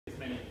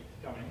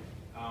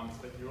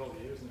but you're all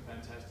here, isn't it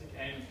fantastic?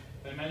 And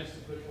they managed to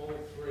put all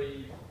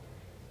 3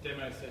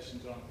 demo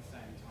sessions on at the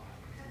same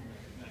time.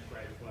 Isn't that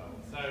great as well?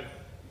 So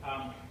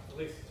at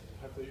least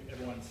hopefully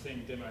everyone's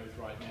seeing demos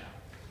right now.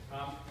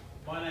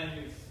 My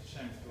name is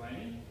Seamus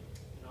Delaney.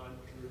 And I'm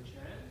Drew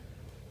Chan.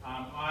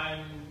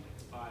 I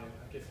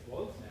guess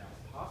was now,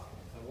 past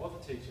tense. I was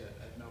a teacher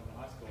at Melbourne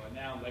High School. I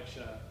now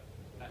lecture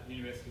at the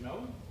University of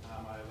Melbourne.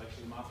 I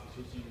lecture the Master's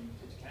Teaching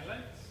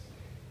candidates.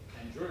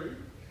 And Drew?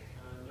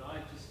 I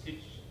just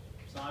teach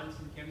science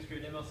and chemistry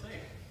at MLC.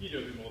 You do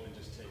a bit more than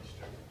just teach,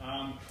 Drew.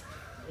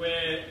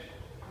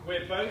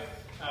 We're both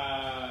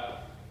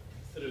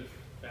sort of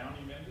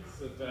founding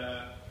members of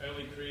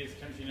Early Careers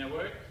Chemistry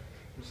Network,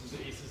 which is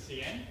the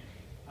ECCN.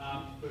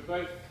 We're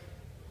both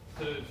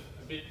sort of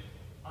a bit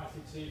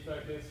ICT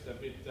focused, a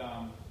bit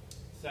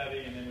savvy,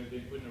 and then we've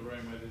been put in a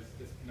room where there's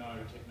just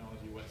no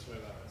technology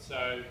whatsoever.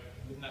 So,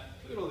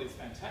 look at all these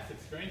fantastic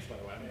screens, by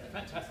the way. I mean, it's a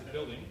fantastic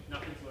building.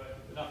 Nothing's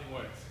working. Nothing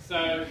works.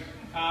 So,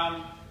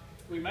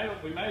 we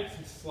made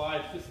some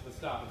slides just at the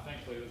start, but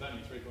thankfully there was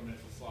only 3-4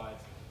 minutes of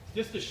slides,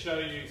 just to show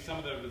you some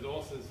of the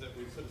resources that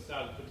we've sort of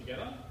started to put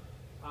together.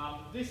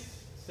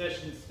 This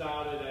session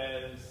started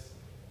as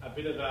a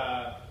bit of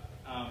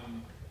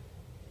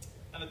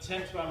an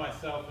attempt by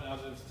myself and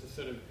others to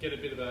sort of get a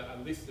bit of a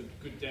list of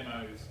good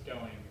demos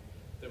going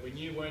that we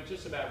knew weren't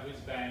just about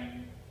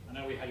whiz-bang. I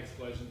know we had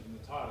explosions in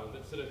the title,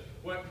 but sort of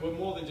were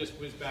more than just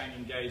whiz-bang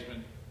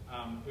engagement.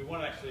 We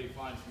want to actually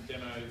find some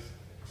demos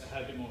that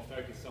had a bit more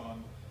focus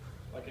on,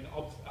 like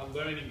a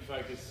learning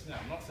focus. No,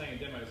 I'm not saying a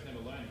demo is never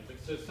learning, but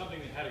so something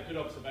that had a good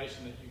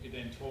observation that you could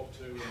then talk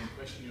to and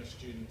question your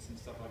students and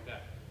stuff like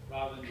that,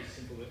 rather than just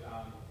simple,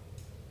 well,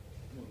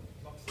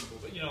 not simple,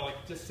 but you know,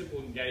 like just simple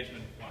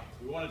engagement ones.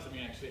 We wanted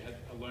something that actually had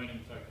a learning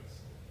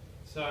focus.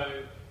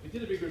 So we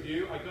did a big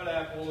review. I got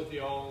out all of the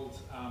old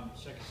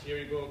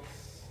Shakespeare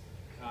books,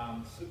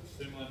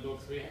 Sumlin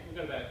books. We've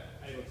got about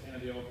 8 or 10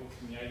 of the old books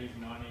from the 80s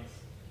and 90s.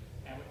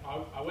 And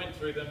I went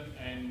through them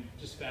and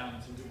just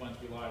found some good ones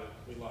we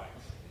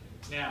liked.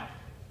 Now,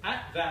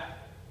 at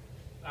that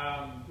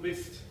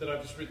list that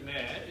I've just written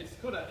there, it's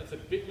a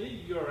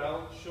bit.ly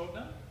URL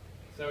shortener.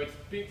 So it's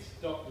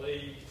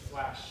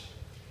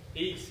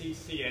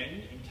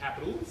bit.ly/ECCN in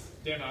capitals,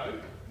 demo,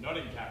 not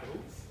in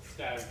capitals,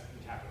 STAV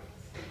in capitals.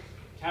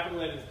 Capital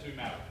letters do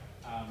matter.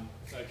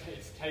 So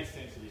it's case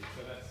sensitive,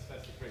 so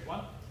that's the correct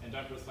one. And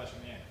don't put a slash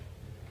on the end.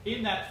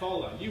 In that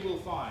folder, you will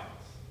find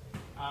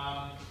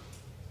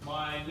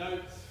my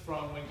notes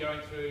from when going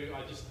through,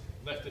 I just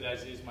left it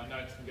as is, my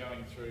notes from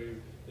going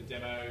through the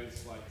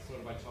demos, like sort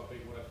of by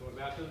topic, what I thought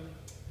about them,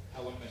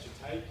 how long they should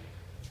take.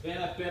 Then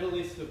a better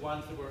list of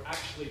ones that we're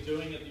actually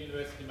doing at the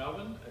University of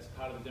Melbourne as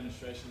part of the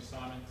demonstration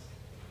assignments,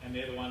 and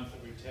they're the ones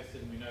that we've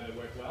tested and we know they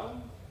work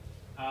well.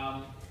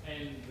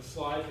 And the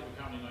slides that we're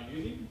currently not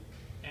using,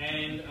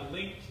 and a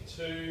link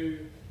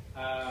to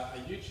a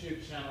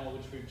YouTube channel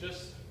which we've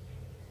just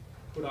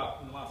put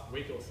up in the last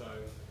week or so,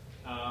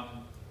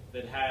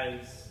 that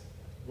has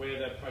where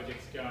the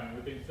project's going.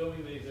 We've been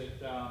filming these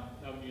at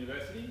Melbourne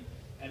University,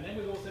 and then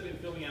we've also been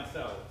filming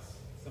ourselves,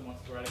 somewhat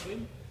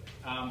sporadically.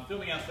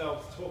 Filming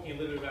ourselves, talking a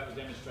little bit about the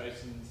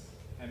demonstrations,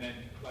 and then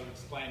like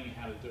explaining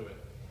how to do it,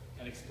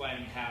 and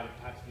explaining how to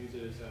perhaps use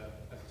it as a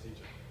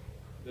teacher.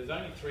 There's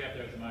only 3 up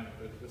there at the moment,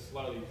 but we're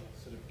slowly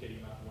sort of getting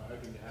them up, and we're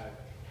hoping to have,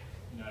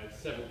 you know,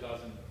 several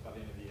dozen by the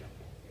end of the year.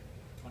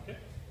 Okay?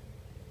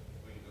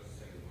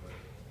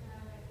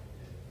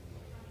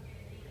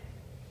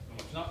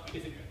 It's not,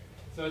 is it?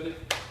 So is it?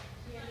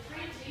 Yeah, the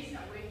 3G's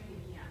not working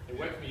in here. It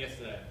worked for me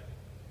yesterday.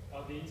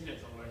 Oh, the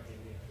internet's not working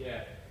here.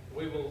 Yeah.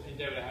 We will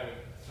endeavour to have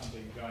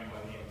something going by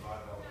the end.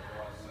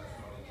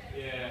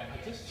 Yeah, I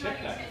just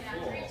checked that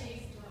before.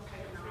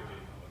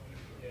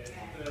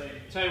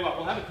 Tell you what,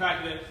 we'll have a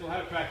crack at it. We'll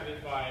have a crack at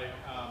it by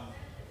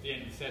the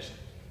end of the session.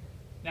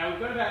 Now we've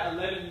got about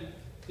 11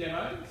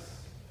 demos.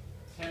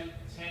 10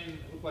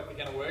 look like they're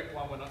going to work.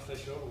 1 we're not so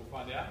sure. We'll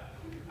find out.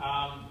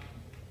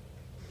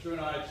 Drew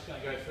and I are just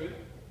going to go through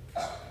them.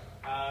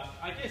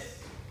 I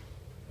guess.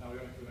 No, we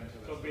won't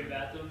talk a bit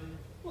about them.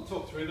 We'll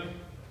talk through them.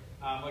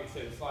 Like I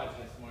said, the slides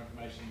have some more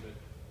information, but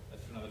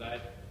that's for another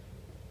day.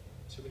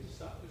 Should we just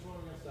start? Which one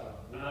are we going to start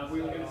on?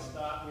 We're going to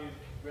start with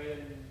red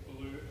and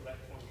blue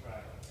electron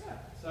trail. Yeah.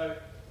 So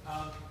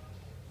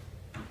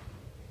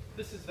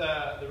this is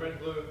the red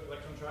and blue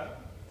electron trail.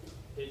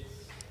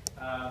 It's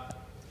not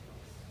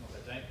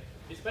that dank.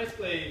 It's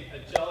basically a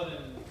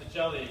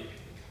jelly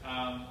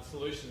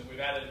solution that we've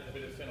added a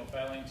bit of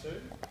phenolphthalein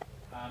to,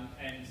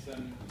 and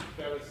some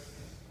ferrous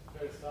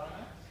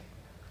cyanide.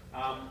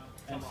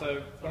 And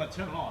so when I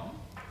turn it on,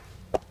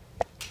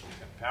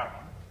 power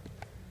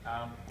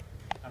on,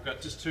 I've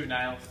got just 2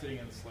 nails sitting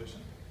in the solution,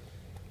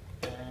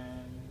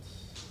 and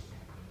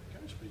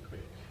it goes pretty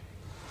quick.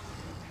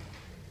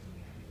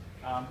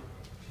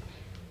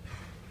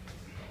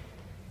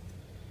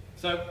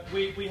 So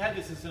we had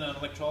this as an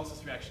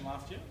electrolysis reaction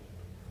last year,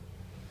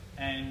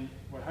 and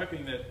we're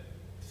hoping that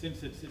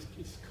since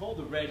it's called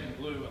the red and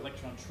blue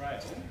electron trail, I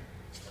wonder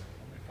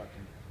if I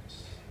can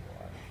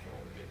slide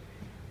forward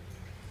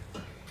a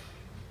bit.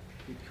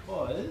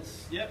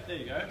 Because, yep, there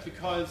you go.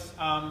 Because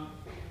on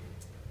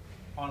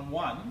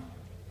one,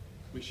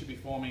 we should be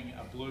forming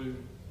a blue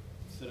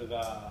sort of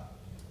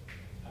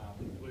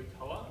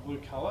blue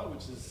colour,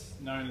 which is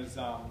known as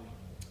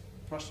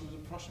Prussian blue.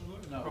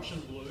 No, Prussian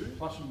blue.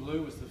 Prussian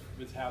blue was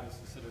how this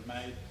is sort of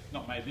made.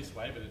 Not made this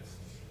way, but it's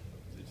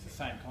the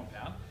same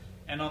compound.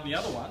 And on the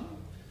other one,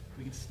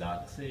 we can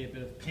start to see a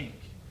bit of pink.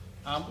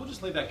 We'll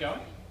just leave that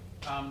going.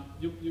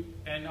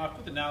 And I've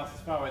put the analysis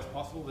as far away as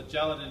possible. The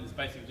gelatin is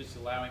basically just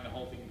allowing the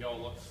whole thing to go a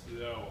lot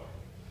slower,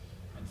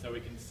 and so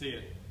we can see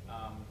it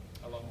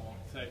a lot more.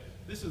 So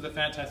this was a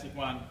fantastic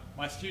one.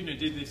 My student who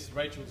did this,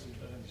 Rachel,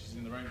 she's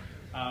in the room.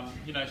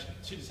 You know,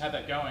 she just had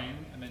that going,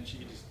 and then she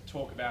could just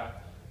talk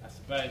about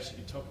base. She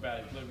could talk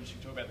about equilibrium. She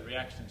could talk about the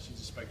reaction. She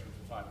just spoke to it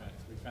for 5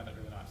 minutes. We found that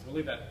really nice. So we'll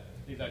leave that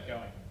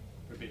going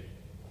for a bit.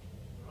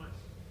 Right.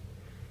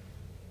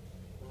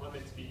 Well, I'm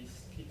meant to be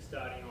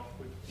kick-starting off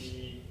with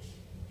the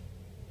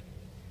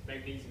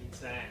magnesium and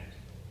sand.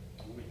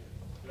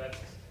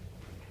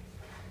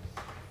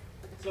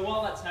 So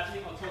while that's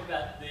happening, I'll talk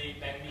about the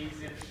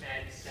magnesium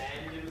and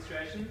sand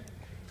demonstration.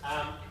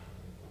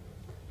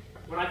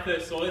 When I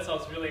first saw this, I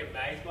was really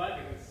amazed by it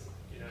because,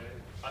 you know,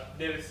 I've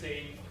never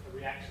seen a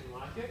reaction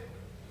like it.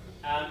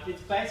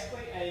 It's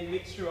basically a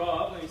mixture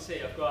of, let me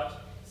see, I've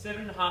got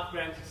 7.5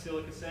 grams of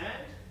silica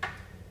sand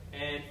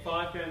and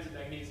 5 grams of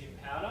magnesium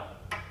powder.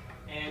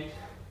 And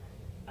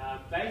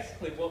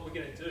basically what we're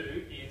going to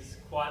do is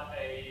quite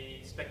a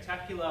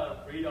spectacular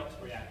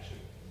redox reaction.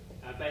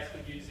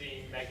 Basically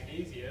using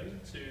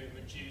magnesium to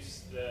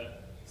reduce the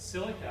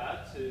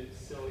silica to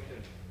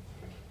silicon.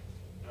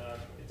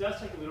 It does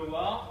take a little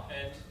while,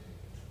 and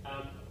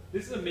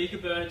this is a meter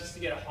burner just to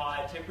get a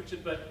higher temperature,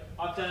 but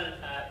I've done it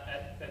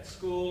at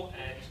school,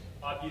 and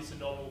I've used a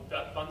normal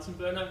Bunsen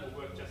burner, it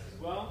will work just as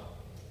well.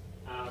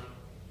 So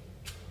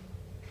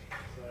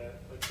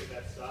let's get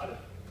that started.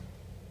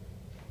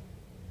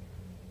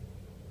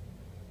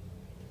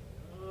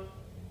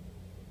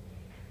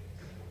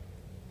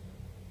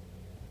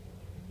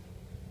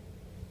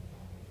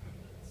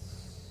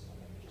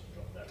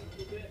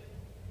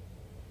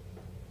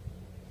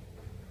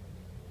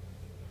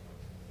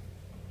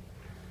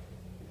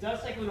 It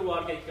does take a little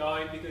while to get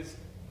going because,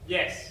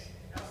 yes.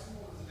 How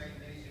small does the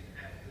magnesium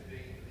have to be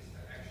for this to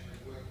actually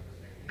work? Because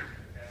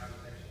magnesium powder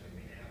has actually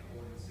been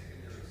outlawed in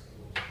secondary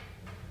schools.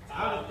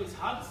 It's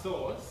hard to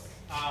source.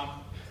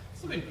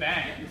 It's been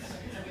banned. It's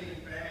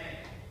been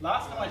banned.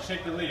 Last time I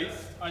checked the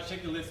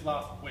list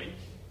last week.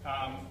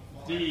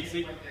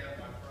 DEC.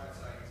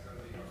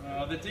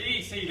 The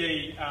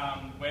DECD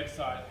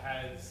website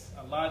has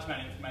a large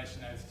amount of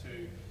information as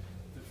to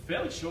the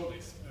fairly short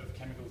list of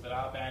chemicals that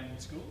are banned in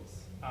schools,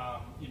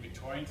 in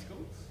Victorian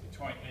schools,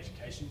 Victorian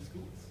education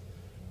schools,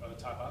 by the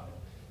type of it,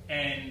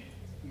 and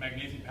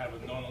magnesium powder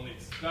was not on the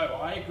list. Though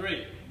I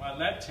agree, my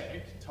lab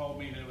tech told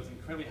me that it was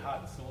incredibly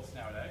hard to source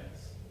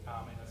nowadays in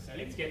a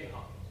setting. It's getting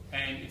hard.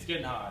 And it's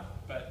getting hard,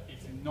 but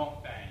it's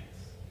not banned.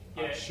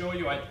 Yeah. I assure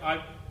you,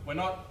 we're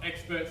not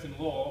experts in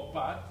law,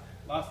 but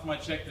last time I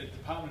checked, the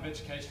Department of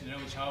Education and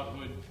Early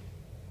Childhood,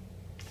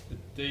 the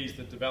D's,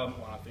 the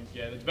development one, I think,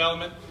 yeah, the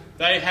development,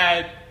 they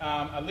had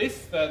a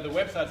list. The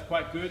website's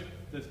quite good.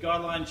 There's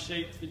guideline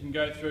sheets that you can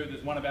go through.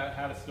 There's one about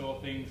how to store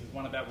things. There's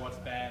one about what's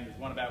banned. There's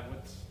one about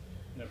what's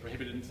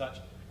prohibited and such.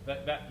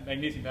 That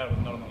magnesium powder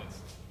was not on the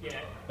list. Yeah.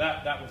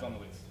 That was on the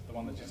list, the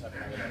one that just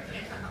happened.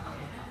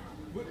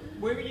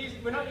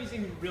 We're not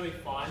using really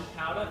fine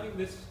powder. I think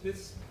this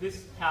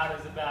powder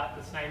is about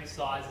the same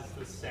size as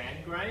the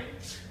sand grain.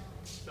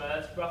 So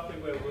that's roughly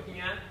where we're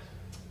looking at.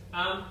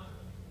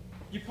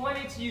 You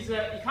probably need to use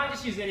you can't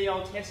just use any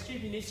old test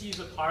tube. You need to use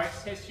a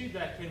Pyrex test tube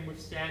that can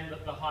withstand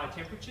the high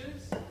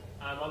temperatures.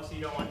 Obviously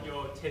you don't want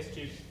your test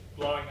tube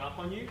blowing up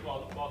on you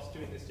whilst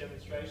doing this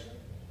demonstration.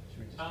 Should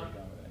we just go with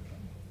that?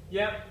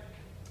 Yeah.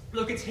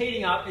 Look, it's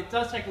heating up. It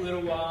does take a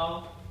little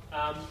while.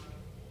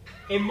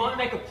 It might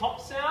make a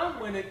pop sound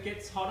when it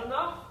gets hot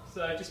enough,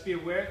 so just be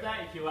aware of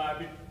that if you are a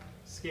bit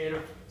scared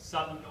of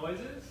sudden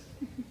noises.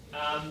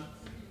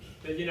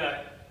 But you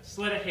know, just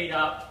let it heat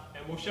up,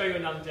 and we'll show you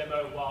another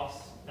demo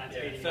whilst that's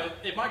heating up. So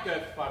it might go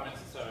for 5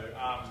 minutes or so.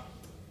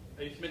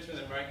 You mentioned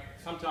that, right?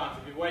 Sometimes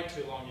if you wait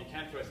too long, you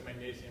can throw some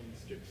magnesium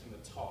strips in the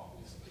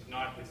top. Just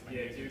ignite this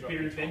magnesium. Yeah, you're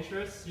a bit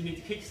adventurous. You need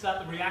to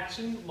kickstart the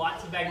reaction, light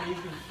some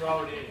magnesium, and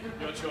throw it in.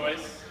 Your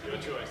choice. Your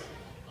choice.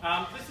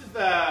 This is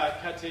the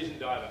Cartesian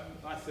diver.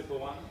 Nice simple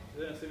one.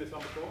 Have you seen this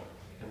one before?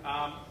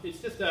 It's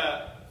just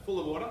full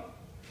of water,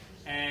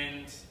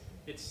 and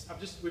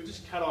we've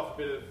just cut off a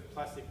bit of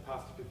plastic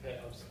pasta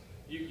pipette.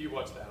 You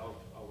watch that. I'll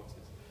watch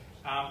this.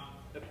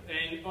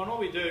 And on all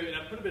we do, and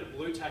I put a bit of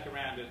blue tack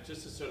around it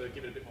just to sort of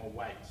give it a bit more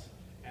weight.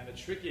 And the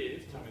trick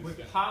is, we've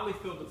partly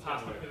filled the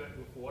pasta pipette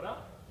with water.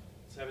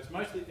 So it's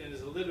mostly, and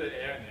there's a little bit of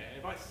air in there. And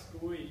if I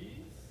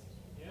squeeze,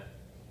 yeah,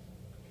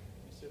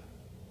 you see that?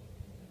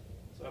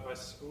 So if I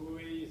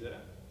squeeze it,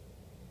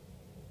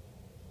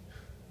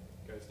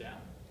 goes down.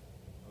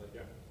 I'll let it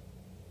go.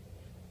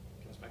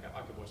 Comes back up.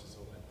 I could watch this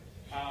all day.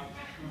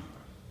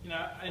 You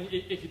know, and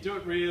if you do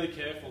it really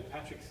careful,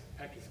 Patrick's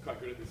quite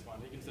good at this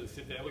one. He can sort of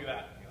sit there. Look at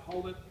that.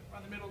 hold it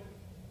right in the middle.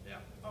 Yeah,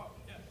 oh,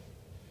 yeah.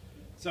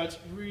 So it's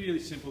really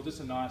simple, just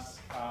a nice,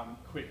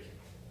 quick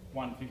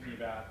one thinking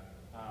about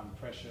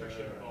pressure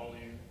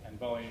and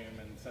volume.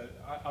 And so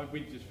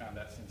we just found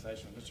that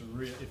sensational. Just a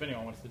real, if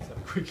anyone wants to just have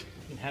a quick, you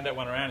can hand that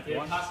one around if you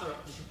want. Pass it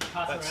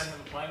around and have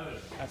a play with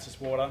it. That's just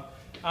water.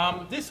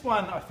 This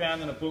one I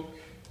found in a book.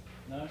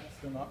 No,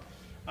 still not.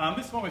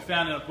 This one we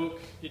found in a book.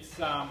 It's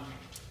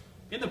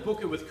in the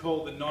book it was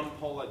called the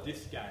non-polar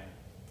disc game.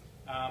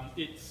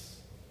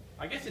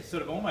 I guess it's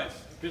sort of almost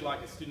a bit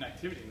like a student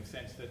activity in the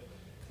sense that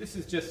this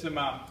is just some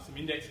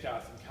index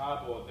cards, some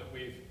cardboard that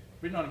we've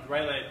written on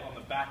grey lead on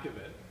the back of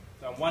it.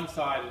 So on one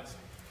side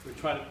we've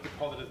tried to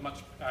deposit as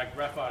much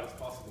graphite as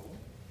possible.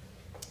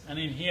 And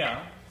in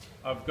here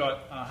I've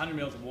got 100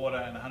 mils of water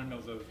and 100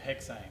 mils of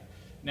hexane.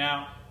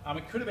 Now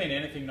it could have been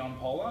anything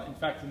non-polar. In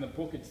fact in the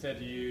book it said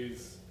to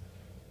use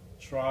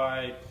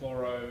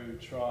trichloro,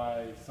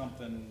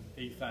 something,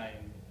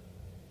 ethane.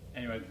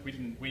 Anyway, we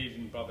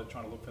didn't bother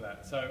trying to look for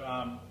that.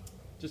 So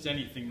just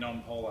anything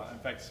non-polar. In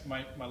fact,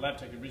 my lab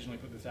tech originally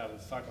put this out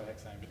as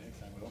cyclohexane, but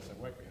hexane would also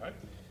work, we hope.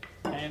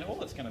 And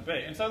all it's going to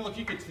be. And so look,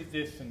 you could sit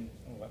this and,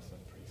 oh, that's a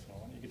pretty small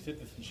one. You could sit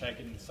this and shake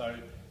it and so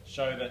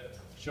show that,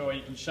 sure,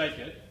 you can shake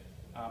it,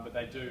 but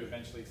they do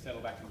eventually settle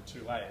back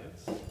into 2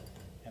 layers.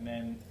 And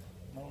then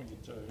what would you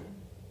do?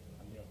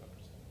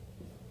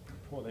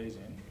 Pour these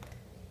in.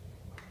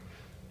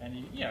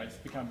 And it's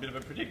become a bit of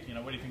a predict.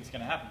 What do you think is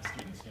going to happen,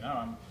 students?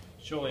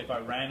 Surely if I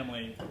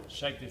randomly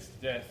shake this to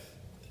death,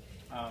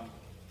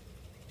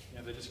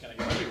 they're just going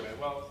to go everywhere.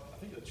 Well, I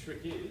think the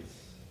trick is,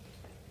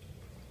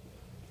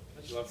 I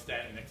actually love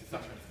standing next to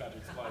something that's about to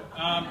explode.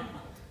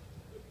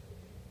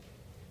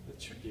 The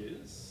trick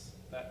is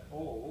that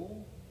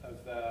all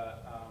of the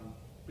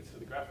bits of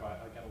the graphite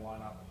are going to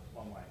line up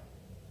one way.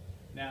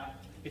 Now,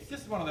 it's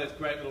just one of those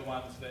great little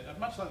ones that,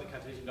 much like the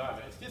Cartesian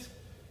diver,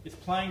 it's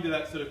playing to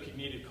that sort of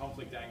cognitive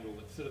conflict angle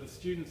that sort of the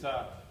students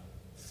are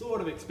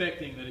sort of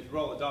expecting that if you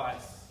roll a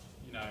dice,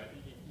 you're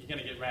going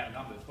to get random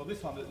numbers. Well,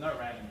 this one, there's no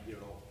random here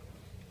at all.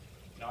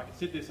 I can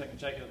sit this, I can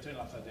shake it, I'll turn it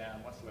upside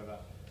down, whatsoever.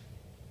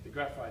 The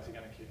graphites are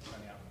going to keep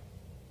turning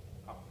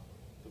up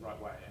the right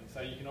way. And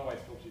so you can always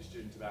talk to your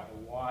students about,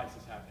 well, why is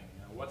this happening?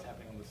 What's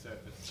happening on the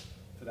surface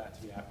for that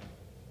to be happening?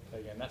 So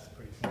again, that's a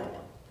pretty simple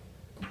one.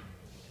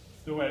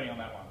 Still waiting on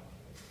that one.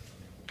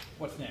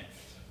 What's next?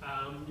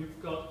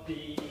 You've got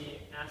the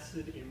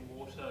acid in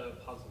water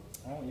puzzle.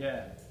 Oh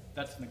yeah,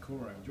 that's in the cool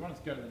room. Do you want us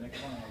to go to the next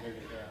one, or I'll go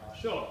get there?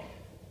 Sure.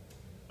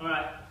 All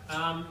right.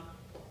 I'm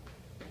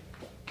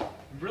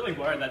really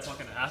worried that's not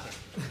going to happen.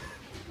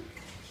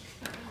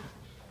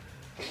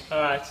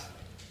 All right.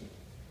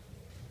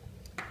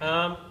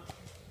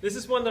 This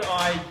is one that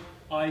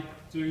I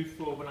do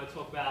for when I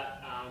talk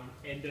about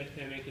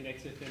endothermic and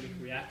exothermic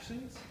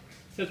reactions.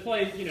 So it's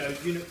probably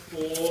unit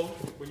 4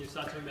 when you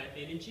start talking about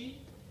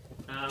energy.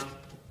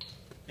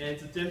 And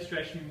it's a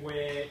demonstration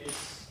where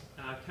it's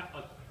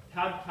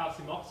powdered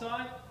calcium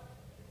oxide.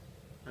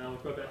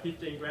 We've got about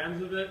 15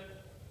 grams of it.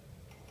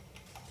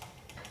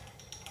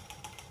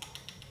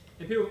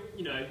 And people,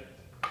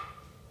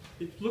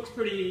 it looks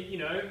pretty,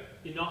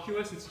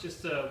 innocuous. It's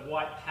just a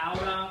white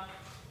powder.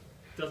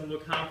 Doesn't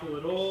look harmful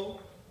at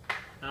all.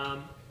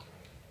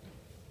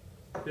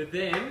 But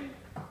then,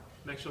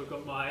 make sure I've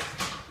got my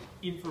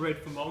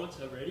infrared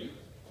thermometer ready.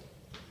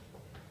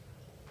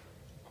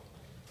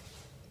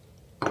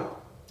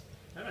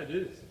 How do I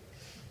do this?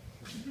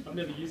 I've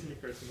never used an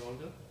infrared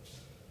thermometer.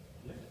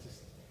 Yeah,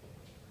 just...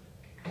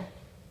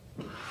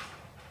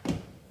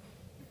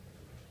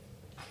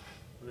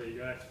 There you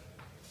go.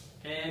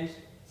 And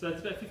so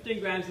it's about 15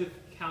 grams of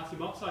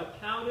calcium oxide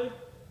powdered.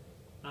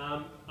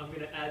 I'm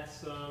going to add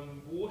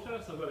some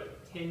water, so I've got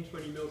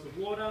 10-20 mils of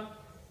water.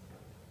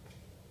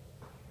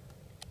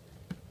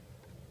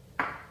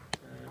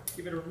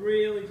 Give it a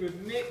really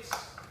good mix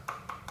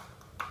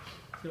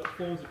till it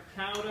forms a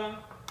powder.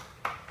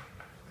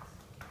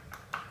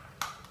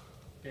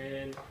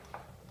 And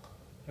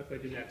hopefully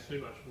I didn't add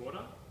too much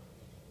water.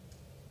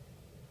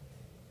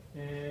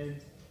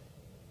 And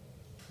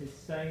it's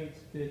saying it's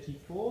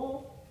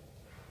 34.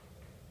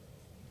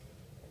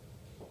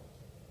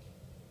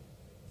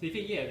 So you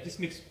think, yeah, just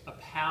mix a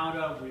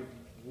powder with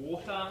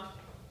water,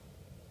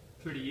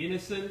 pretty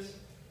innocent.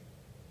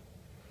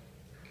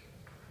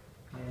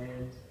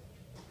 And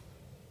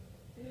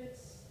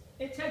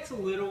it takes a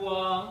little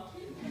while.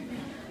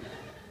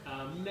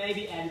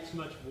 Maybe added too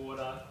much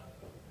water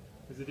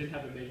because it didn't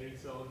have a measuring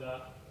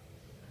cylinder.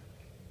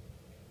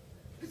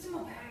 Put some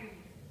more powder in.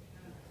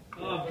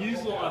 Oh, I've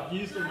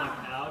used all my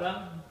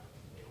powder.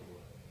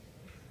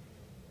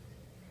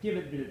 Give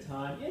it a bit of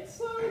time. It's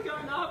slowly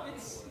going up.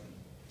 It's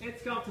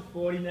gone up to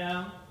 40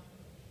 now.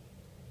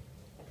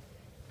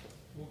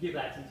 We'll give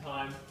that some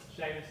time.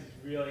 Seamus is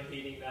really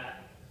heating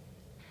that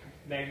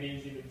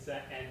magnesium and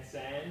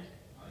sand.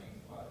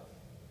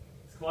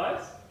 It's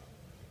close?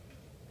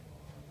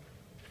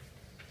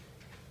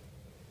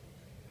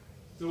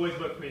 It's always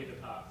worked for me in the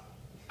past.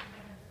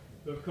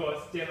 But of course,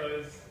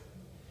 demos.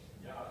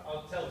 Yeah,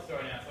 I'll tell the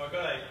story now. So I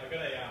got a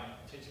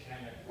teacher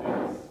came at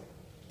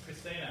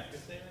Christina,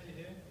 you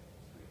here?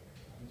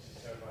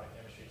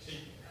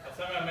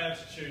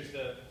 to choose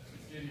the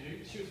student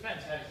who, she was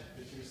fantastic,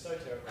 but she was so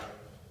terrified of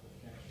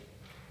chemistry.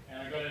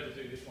 And I got her to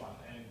do this one,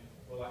 and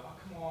we're like, oh,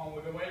 come on,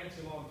 we've been waiting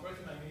too long, throw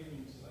some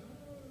magnesium. She's like, no.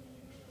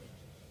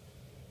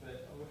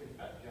 But I'll look at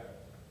that, go.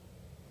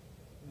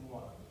 You know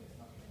what? It's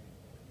not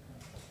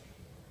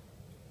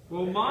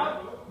Well,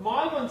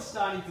 my one's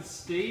starting to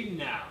steam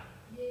now.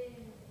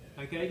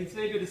 Yeah. Okay, you can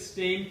see a bit of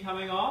steam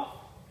coming off.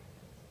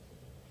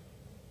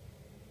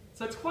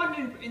 So it's quite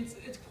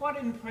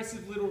an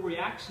impressive little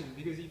reaction,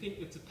 because you think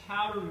it's a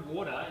powder and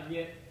water, and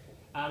yet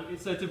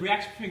it's a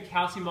reaction between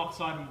calcium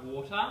oxide and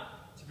water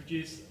to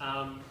produce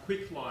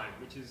quicklime,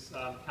 which is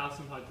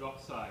calcium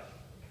hydroxide.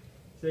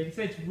 So you can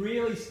see it's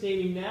really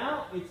steaming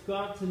now. It's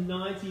got to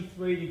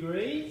 93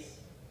 degrees.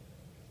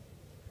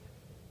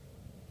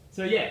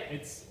 So yeah,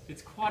 it's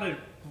quite a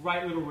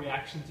great little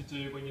reaction to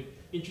do when you're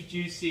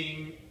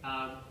introducing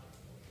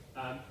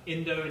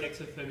endo and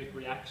exothermic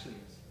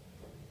reactions.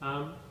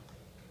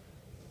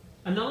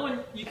 Another one,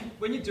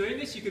 when you're doing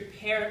this, you could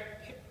pair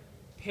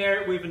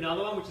it with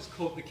another one, which is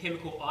called the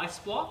chemical ice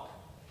block,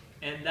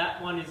 and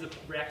that one is a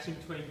reaction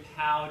between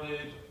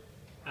powdered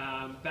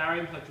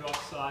barium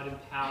hydroxide and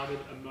powdered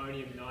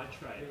ammonium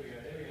nitrate.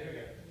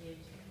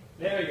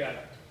 There we go.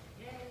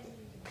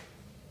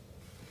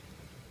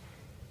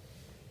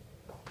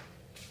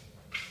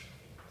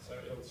 So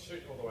it'll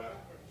shoot all the way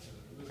up.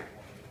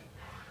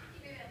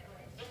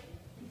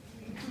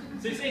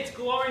 So you see it's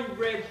glowing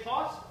red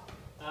hot.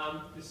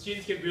 The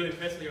students get really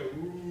impressed and they go,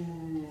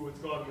 ooh, it's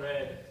gone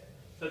red.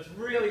 So it's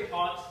really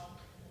hot.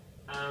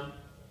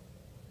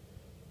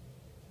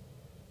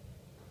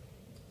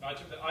 I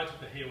took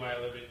the heat away a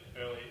little bit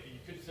early. You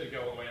could sort of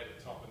go all the way at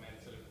the top and then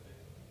sort of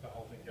the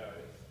whole thing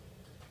goes.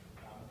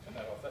 Turn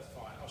that off, that's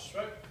fine. I'll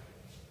stroke.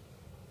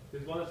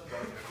 There's one that's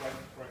broken.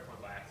 Broke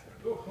one by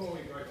accident. Oh,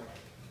 we broke one.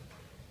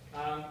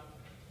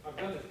 I've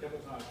done this a couple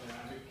of times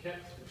now, and we've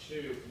kept the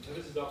tube, so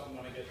this is often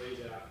when I get these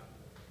out.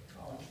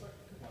 Oh, it's like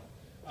a good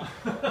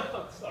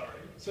one.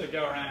 Sorry. So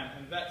go around,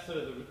 and that's sort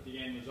of the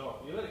end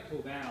result. You let it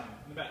cool down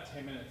in about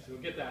 10 minutes, you'll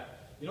get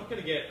that. You're not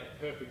going to get a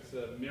perfect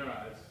sort of mirror,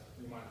 as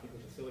you might think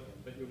with the silicon,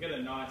 but you'll get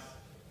a nice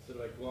sort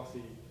of a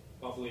glossy,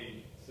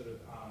 bubbly sort of,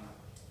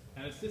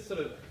 and it's just sort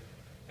of,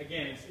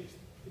 again, it's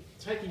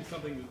taking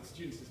something that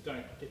students just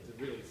don't get to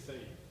really see.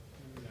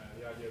 You know,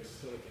 the idea of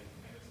silicon,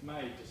 and it's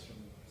made just from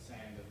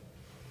sand and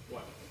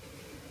what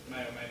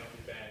may or may not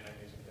be banned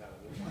magnesium powder.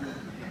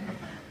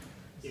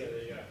 So Yeah.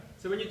 there you go.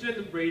 So when you're doing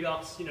the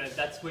redox,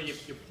 that's where you're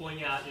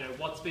pulling out,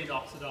 what's been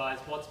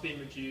oxidized, what's been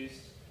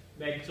reduced.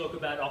 Maybe talk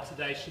about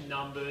oxidation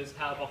numbers,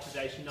 how have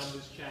oxidation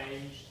numbers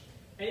changed.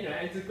 And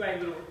it's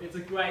a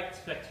great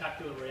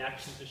spectacular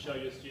reaction to show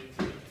your students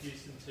and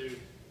introduce them to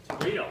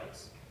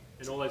redox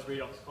and all those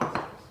redox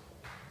concepts.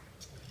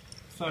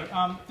 So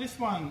this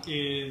one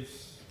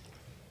is,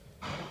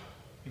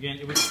 again,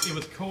 it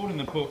was called in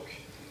the book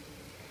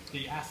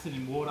the acid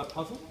in water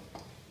puzzle.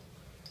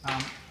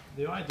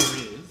 The idea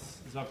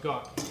is I've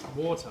got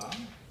water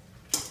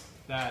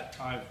that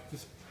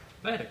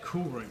they had a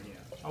cool room here.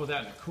 I was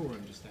out in a cool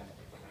room just then.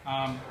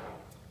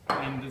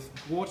 And there's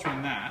water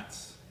in that,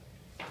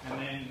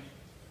 and then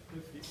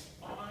with this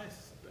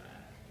ice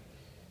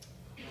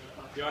bag.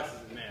 The ice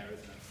is in there,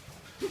 isn't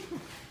it?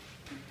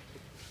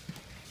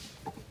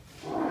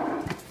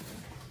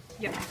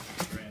 Yep.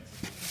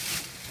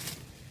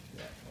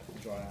 Yeah,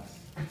 dry ice.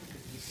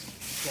 Just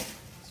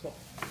swap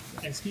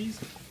Excuse?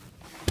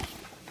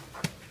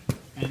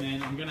 And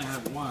then I'm going to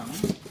have one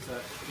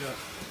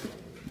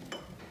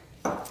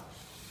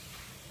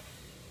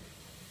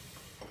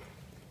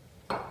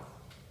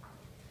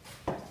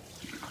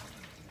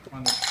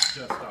that's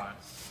just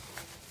ice.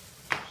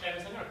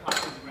 Seamus, I'm going to pass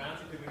these around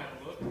so people can have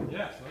a look.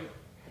 Yeah, absolutely.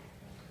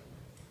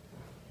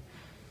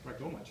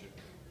 Wrecked all my tube.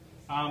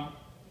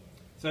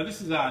 So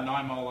this is 9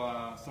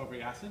 molar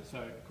sulfuric acid,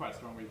 so quite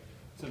strong. We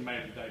sort of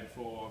made it the day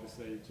before,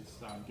 obviously, just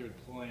give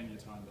it plenty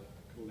of time to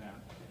cool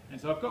down. And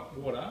so I've got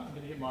water. I'm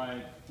going to get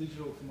my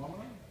digital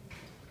thermometer.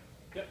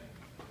 Yep.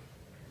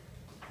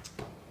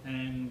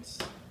 And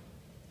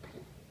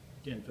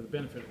again, for the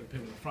benefit of the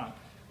people in the front,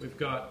 we've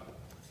got,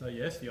 so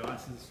yes, the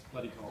ice is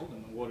bloody cold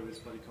and the water is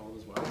bloody cold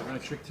as well. There's no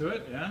trick to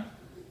it, yeah?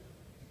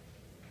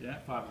 Yeah,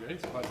 5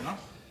 degrees, close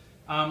enough.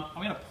 I'm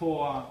going to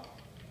pour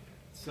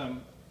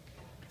some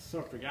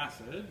sulfuric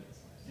acid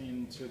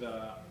into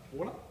the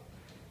water.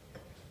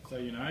 So,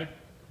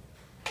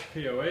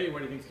 POE, what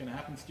do you think is going to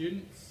happen,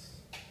 students?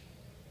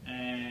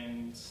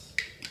 And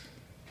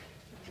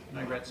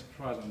no great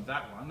surprise on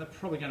that one. They're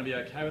probably going to be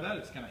okay with that.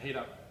 It's going to heat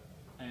up,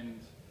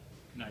 and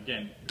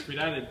again, if we'd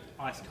added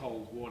ice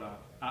cold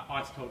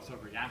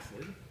sulfuric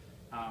acid,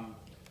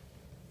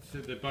 so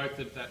they're both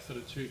at that sort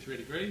of 2-3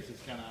 degrees.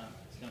 It's going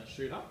to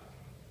shoot up,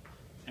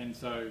 and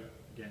so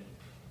again,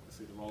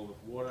 obviously the role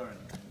of water, and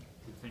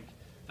you think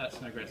that's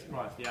no great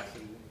surprise. The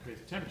acid will increase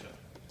the temperature.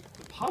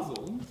 The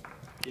puzzle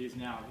is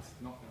now this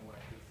is not going to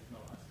work. This is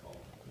not ice cold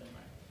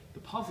anyway.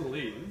 The puzzle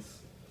is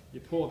you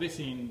pour this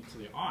into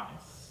the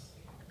ice,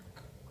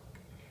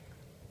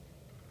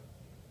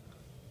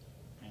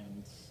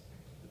 and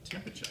the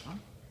temperature is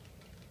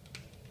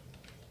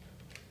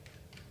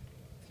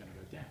going to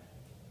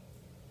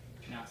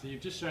now. So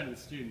you've just shown to the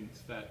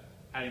students that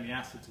adding the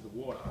acid to the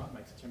water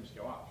makes the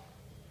temperature go up.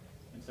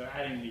 And so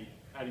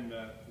adding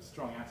the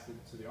strong acid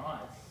to the ice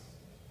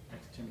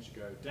makes the temperature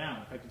go down.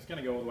 In fact, it's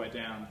going to go all the way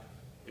down.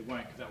 It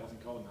won't because that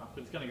wasn't cold enough,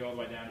 but it's going to go all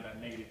the way down to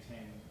about -10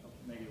 or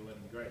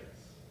 -11 degrees.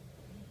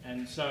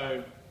 And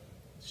so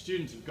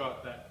students have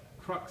got that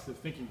crux of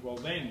thinking, well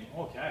then,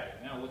 okay,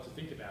 now what to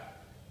think about.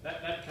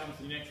 That comes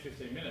in the next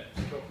 15 minutes,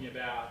 talking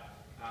about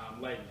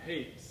latent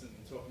heats and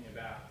talking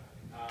about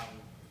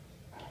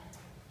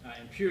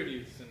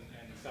impurities and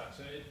such.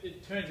 And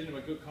it turns into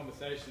a good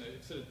conversation.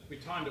 We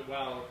timed it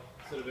well,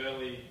 sort of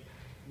early,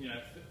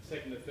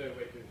 second or third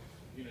week of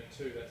Unit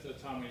 2, that sort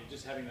of time when you're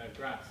just having those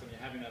graphs and you're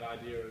having that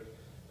idea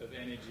of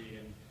energy.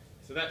 And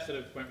so that sort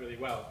of went really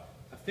well.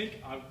 I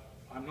think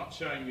I'm not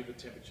showing you the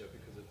temperature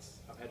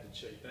because I've had to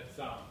cheat. That's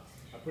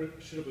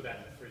should have put that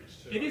in the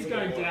fridge too. It is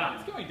going down.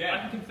 It's going down.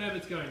 I can confirm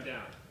it's going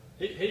down.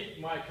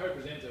 My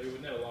co-presenter, who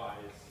would never lie,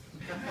 is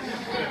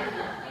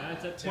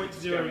it's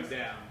at going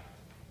down.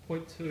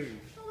 0.2.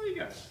 Oh, there you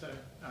go. So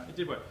it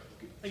did work.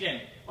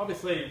 Again,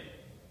 obviously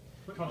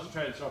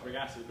concentrated sulfuric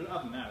acid, but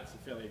other than that, it's a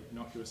fairly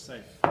innocuous,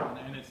 safe,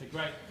 and it's a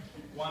great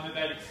one that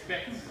they'd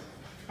expect.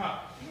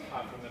 Apart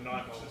from the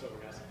 9 moles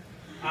sulfuric acid,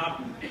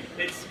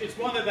 it's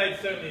one that they'd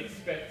certainly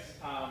expect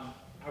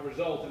a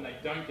result, and they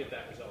don't get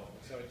that result.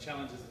 So it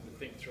challenges them to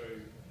think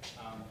through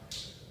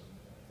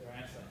their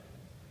answer.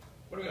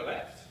 What do we got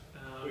left?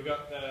 We've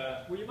got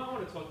the... Well, you might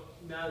want to talk,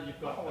 now that you've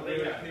got a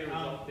really clear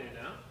result there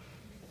now.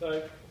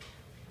 So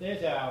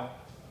there's our... I'll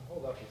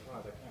hold up as far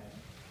as I can.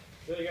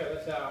 There you go,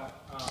 that's our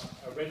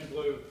a red and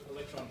blue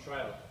electron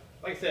trail.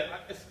 Like I said,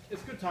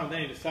 it's a good time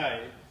then to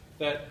say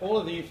that all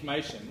of the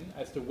information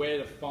as to where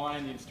to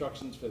find the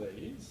instructions for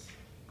these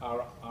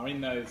are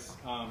in those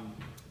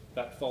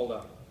that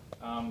folder.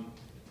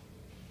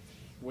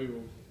 We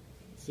will,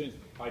 as soon as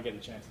I get a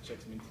chance to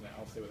check some internet,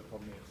 I'll see what the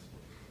problem is.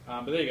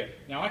 But there you go.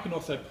 Now I can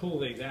also pull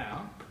these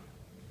out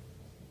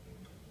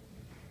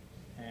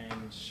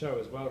and show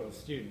as well to the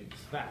students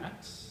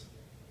that,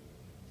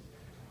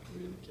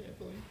 really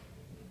carefully,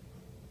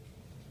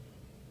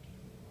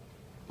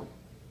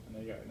 and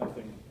there you go,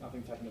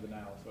 nothing's happened to the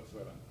nails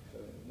whatsoever. So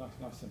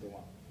nice simple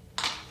one.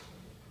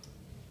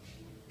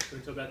 Can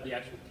we talk about the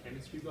actual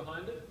chemistry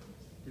behind it?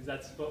 Because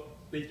that's what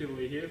these people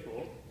are here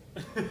for.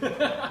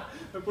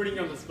 I'm putting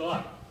you on the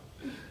spot.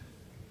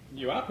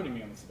 You are putting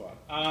me on the spot.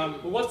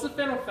 Well, what's the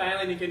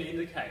phenolphthalein going to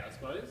indicate, I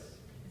suppose?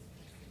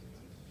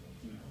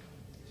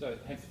 So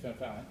hence the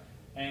phenolphthalein.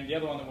 And the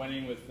other one that went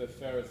in was the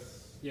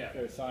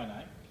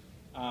ferrocyanate,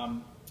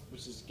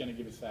 which is going to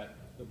give us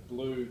the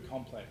blue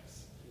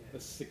complex. Yeah.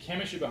 The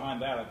chemistry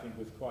behind that, I think,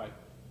 was quite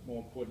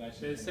more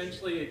coordination. But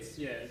essentially, it's,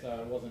 yeah.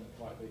 So it wasn't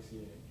quite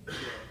VCE. Yeah.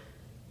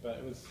 But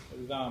it was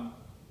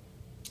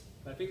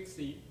I think it's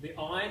the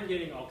iron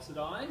getting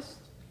oxidized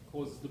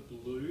causes the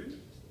blue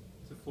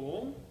to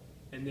form,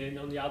 and then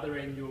on the other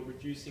end you're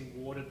reducing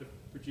water to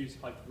produce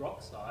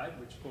hydroxide,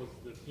 which causes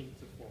the pink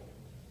to form.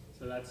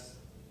 So that's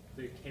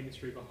the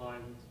chemistry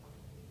behind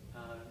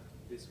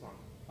this one.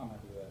 I'm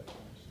happy with that.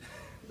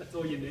 That's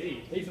all you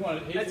need.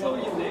 That's all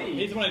you need.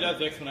 He's the one who does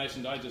the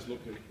explanations. I just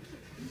look at.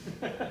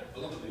 A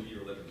lot of the year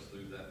 11s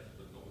do that,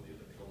 but not with the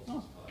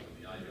electrolysis part of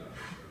the AGO.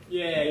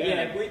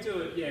 Yeah, we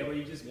do it. Yeah, where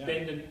you just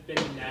bend a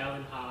nail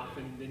in half,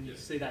 and then you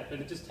see that. But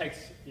it just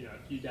takes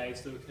a few days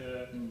to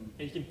occur, and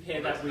you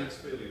compare that with. That's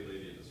fairly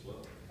immediate as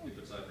well. If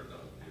it's over a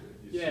double period,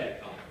 you see Yeah.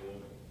 it can't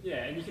form.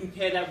 Yeah, and you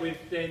compare that with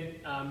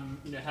then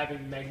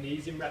having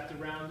magnesium wrapped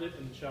around it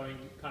and showing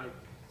kind of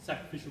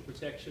sacrificial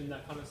protection,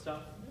 that kind of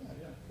stuff.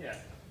 Yeah.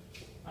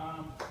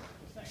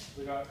 What's next?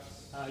 We got.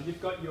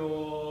 You've got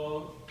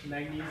your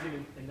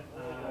magnesium and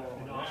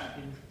ice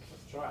in.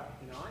 Let's try it.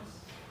 In ice.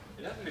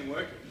 It hasn't been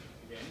working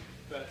again,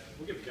 but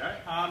we'll give it a go.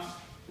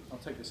 I'll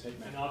take this heat,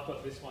 man. And I've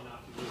got this one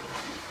after you.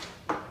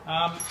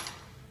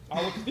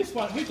 I'll look at this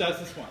one. Who does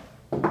this one?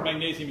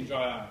 Magnesium in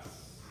dry ice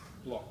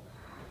block.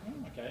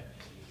 Oh, okay.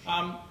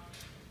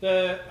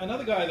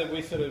 Another guy that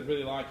we sort of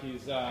really like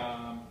is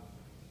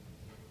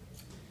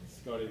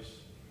Scottish.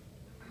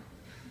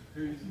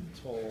 Who's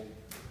tall,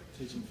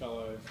 teaching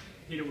fellow?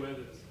 Peter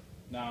Werthers.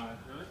 No.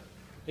 No?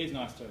 He's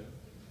nice too.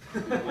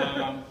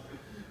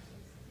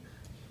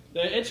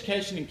 The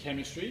education in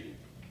chemistry.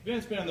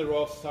 It's been on the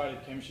Royal Society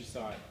of Chemistry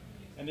site,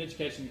 and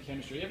education in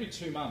chemistry. Every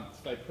 2 months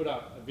they put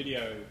up a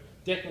video.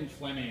 Declan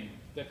Fleming's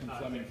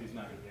his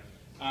name,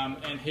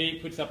 and he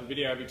puts up a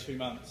video every 2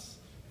 months,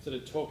 sort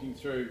of talking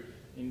through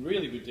in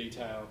really good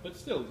detail, but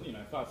still,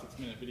 5-6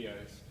 minute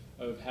videos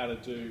of how to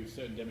do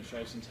certain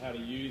demonstrations, how to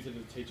use it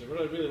as a teacher. What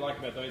I really like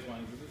about those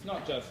ones is it's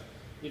not just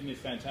giving this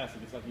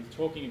fantastic. It's like he's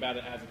talking about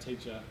it as a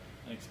teacher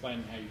and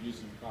explaining how you use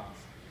it in class.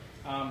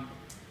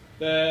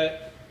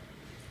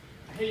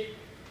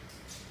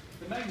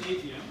 The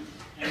magnesium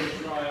and the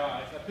dry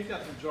ice. I picked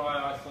up some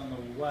dry ice on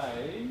the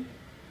way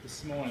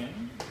this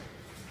morning.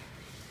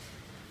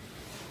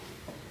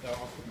 So I'll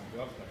put my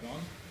gloves back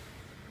on.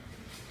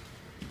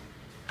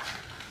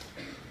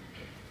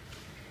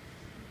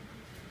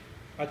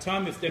 I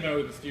time this demo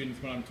with the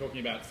students when I'm talking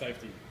about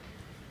safety,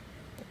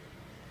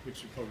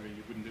 which you probably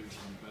wouldn't do this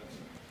one, but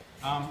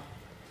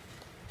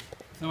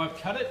So I've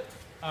cut it.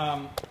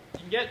 You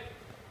can get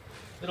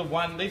these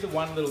are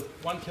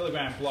 1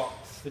 kilogram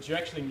blocks that you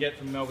actually can get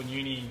from Melbourne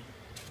Uni.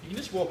 You can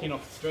just walk in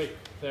off the street.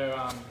 They're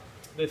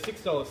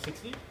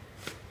 $6.60.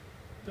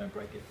 Don't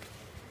break it.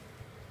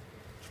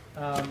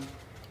 The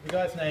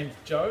guy's name's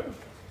Joe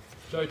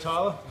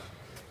Tyler.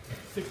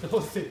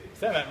 $6.60.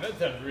 That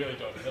sounds really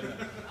dodgy, doesn't it?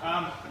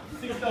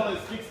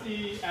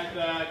 $6.60 at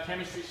the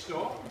chemistry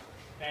store.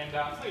 And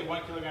it's like a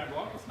 1 kilogram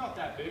block. It's not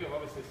that big. I've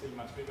obviously seen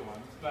much bigger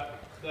ones. But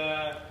it's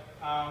been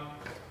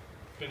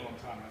a long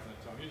time, hasn't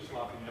it, Tom? You're just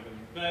laughing at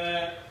everything.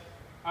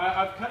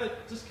 I've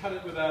just cut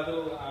it with a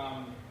little,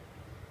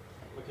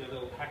 like a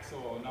little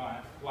hacksaw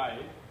knife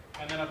blade.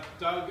 And then I've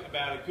dug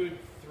about a good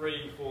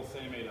 3-4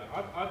 centimetre.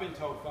 I've been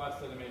told 5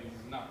 centimetres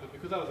is enough, but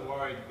because I was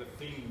worried of the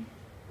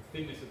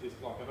thinness of this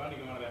block, I've only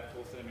gone about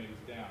 4 centimetres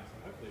down, so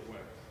hopefully it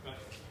works. But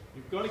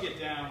you've got to get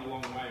down a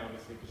long way,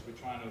 obviously, because we're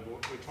trying to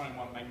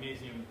want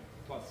magnesium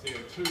plus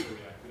CO2 to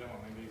react. We don't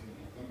want magnesium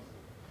plus.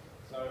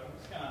 So I'm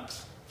just going to.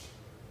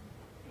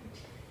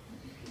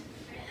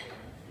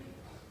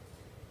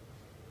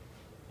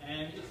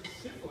 And it's as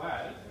simple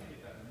as.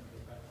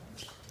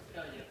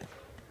 It's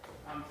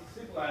as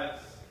simple as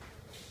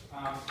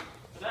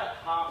about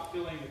half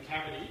filling the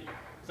cavity.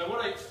 So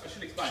what I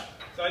should explain.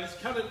 So I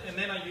just cut it, and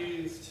then I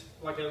used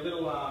like a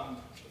little like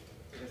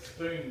a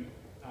spoon,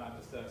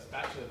 just a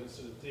spatula to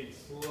sort of dig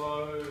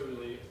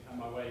slowly on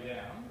my way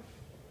down.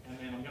 And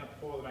then I'm going to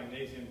pour the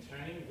magnesium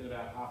turning to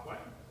about halfway.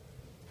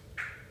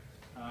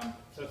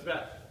 So it's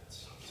about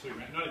 2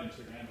 grams, not even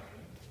 2 grams, I think.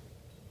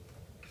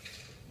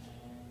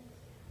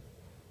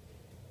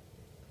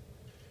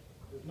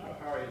 There's no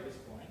hurry at this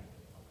point.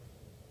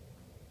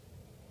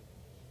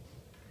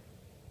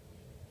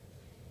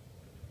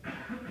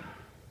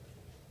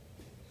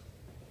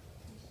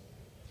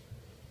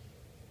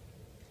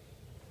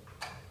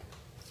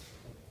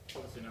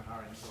 Obviously no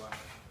hurry until I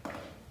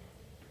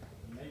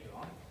make it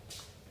on.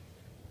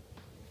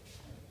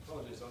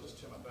 Apologies, I'll just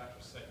turn my back for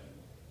a second.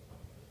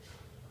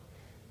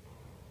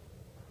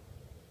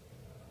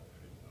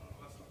 Oh,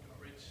 that's not going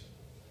to reach.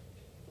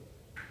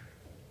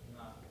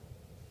 No.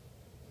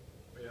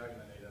 We are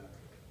going to need a... Do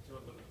you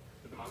want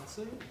the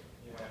Bunsen?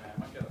 Yeah, I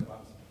might get the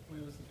Bunsen.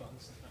 Where was the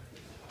Bunsen?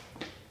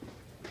 Is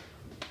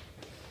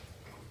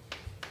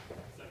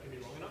that going to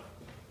be long enough?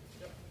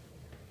 Yep.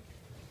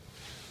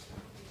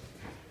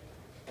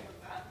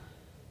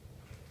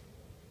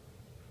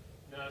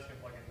 No, I was going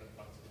to plug into the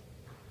Bunsen.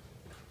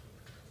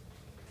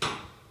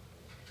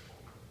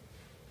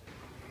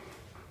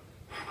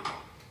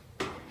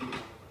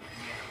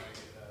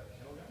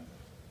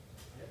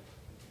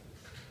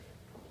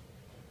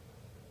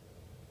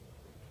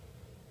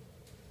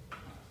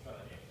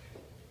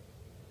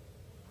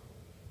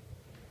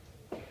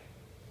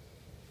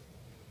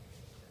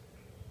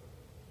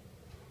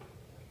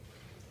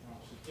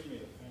 Give me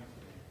the fancy.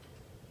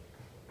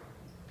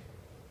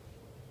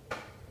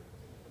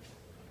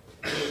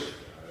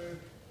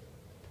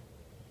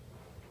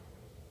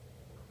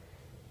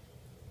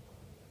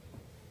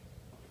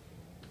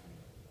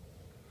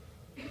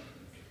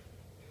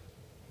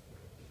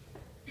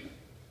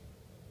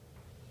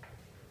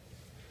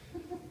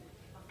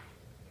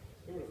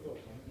 Who would have thought,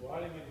 why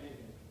didn't we need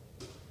him?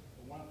 The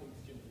one thing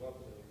students love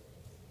to do.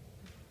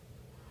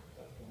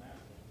 That's the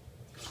nasty.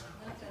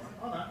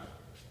 Oh no.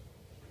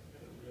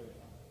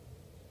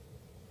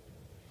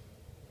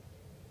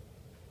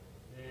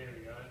 There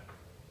we go.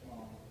 Come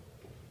on.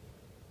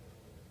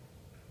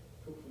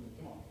 Cook for me.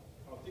 Come on.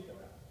 Oh, dig that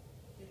out.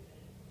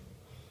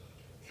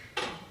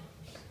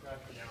 Grab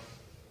the now.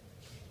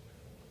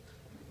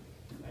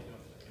 How you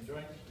doing?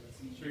 Enjoying?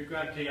 Should we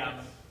grab the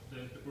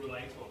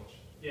brulee torch?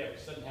 Yeah,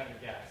 which doesn't have any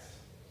gas.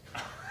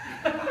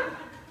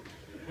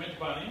 Went to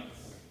Bunnings,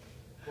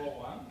 bought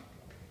one.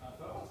 I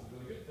thought, oh, it's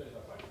really good.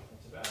 35 bucks.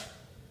 Not too bad.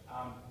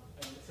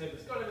 And it said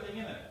it's got everything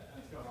in it,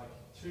 and it's got like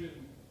two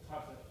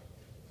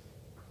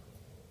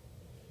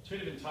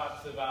different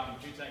types of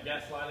butane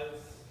gas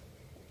lighters,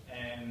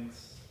 and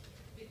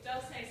It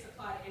does say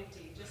supply to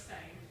empty, just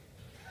saying.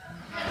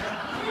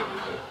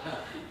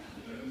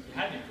 you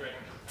had it correct.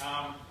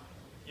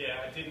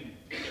 Yeah, I didn't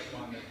get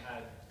one that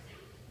had.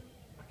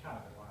 I can't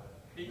even light it.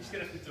 You're just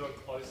going to have to do it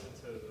closer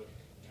to the...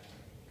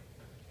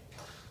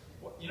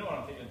 You know what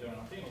I'm thinking of doing?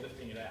 I'm thinking of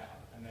lifting it out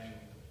and then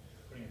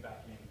putting it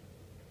back in.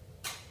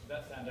 Does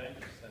that sound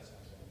dangerous? That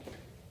sounds dangerous.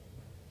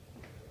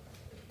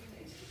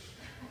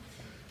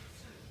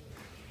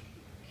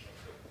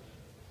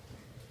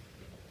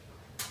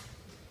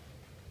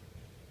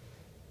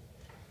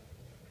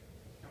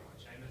 Come on,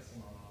 Seamus.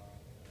 Come on.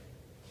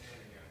 There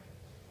we go.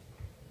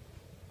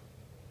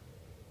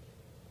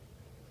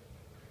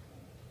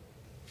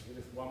 Give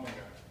this one more go.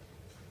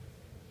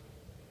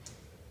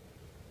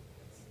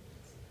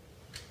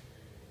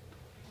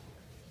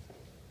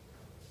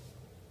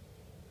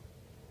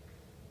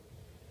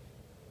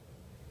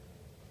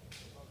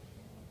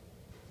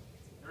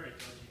 Very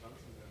dodgy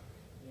Bunsen there.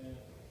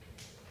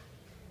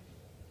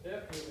 Yeah.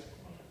 Yep.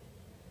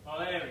 Oh,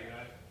 there we go.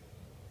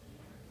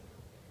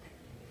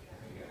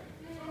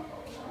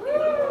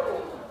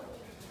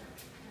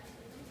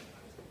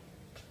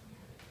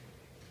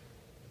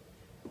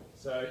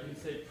 So you can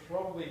see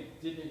probably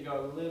did need to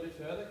go a little bit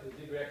further because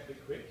it did react a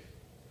bit quick.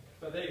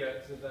 But there you go,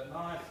 so that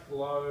nice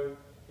glow.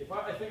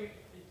 I think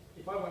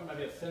if I went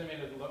maybe a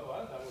centimetre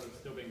lower, that would have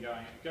still been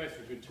going. It goes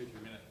for a good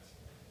 2-3 minutes.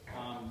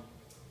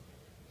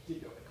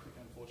 Did go a bit quick,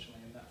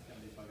 unfortunately, and that's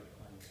going to be if I get it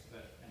clean.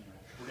 But anyway,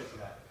 we'll get to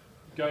that.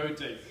 Go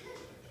deep.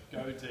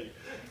 Go deep.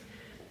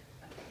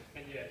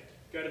 And yeah,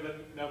 go to the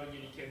Melbourne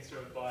Uni Chem store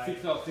and buy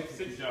 $6.60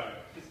 to go.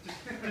 Just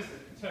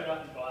turn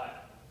up and buy it.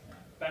 Yeah.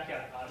 Back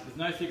out of party. There's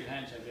no secret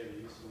handshake ever.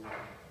 You just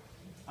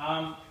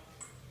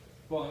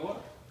boiling water.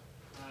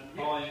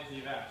 Yeah. Oh, the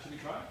evac. Should we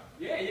try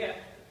it? Yeah.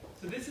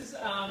 So this is,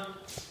 I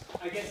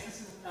guess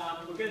this is,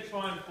 we're going to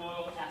try and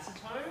boil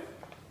acetone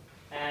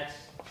at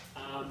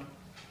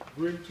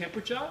room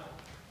temperature.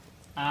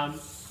 And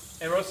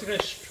we're also going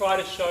to try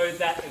to show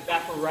that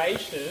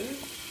evaporation,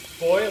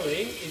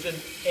 boiling, is an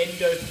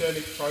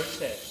endothermic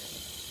process.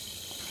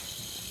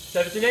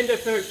 So if it's an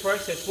endothermic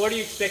process, what do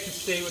you expect to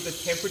see with the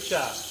temperature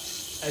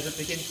as it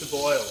begins to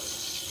boil?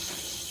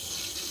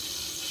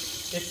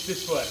 It's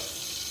this way.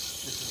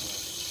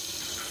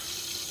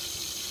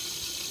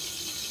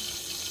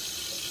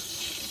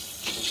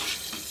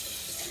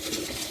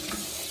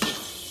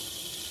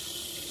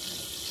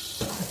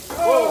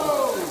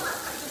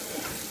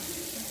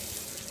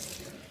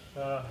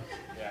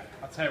 Yeah,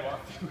 I'll tell you what,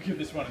 we'll give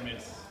this one a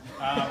miss.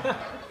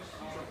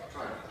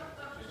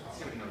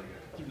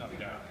 Give another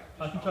go.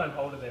 I can try and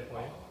hold it there for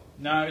you.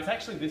 No, it's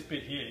actually this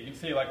bit here. You can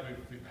see like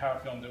we've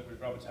parafilmed it,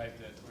 we've rubber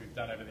taped it, we've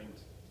done everything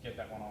to get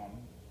that one on.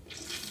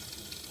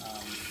 That's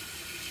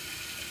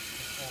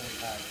all we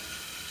have.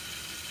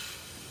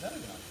 Is that a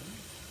good one?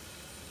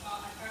 I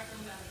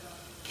parafilmed that as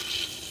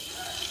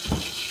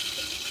well.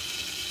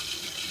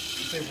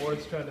 See,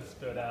 water's trying to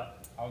spurt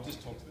out. I'll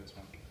just talk to this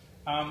one.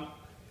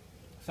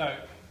 So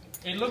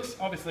it looks,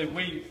 obviously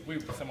we were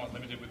somewhat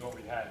limited with what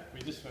we had.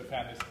 We just sort of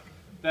found this.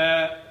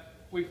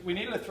 We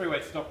needed a 3-way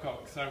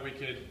stopcock so we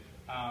could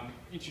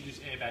introduce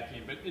air back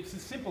in, but it's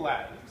as simple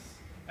as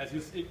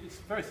it's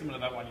very similar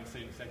to that one you'll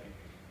see in a second.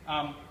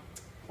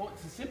 Well,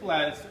 it's as simple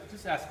as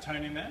just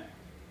acetone in there,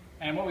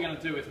 and what we're going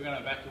to do is we're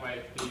going to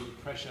evacuate the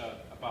pressure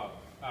above,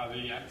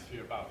 the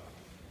atmosphere above.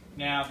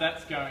 Now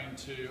that's going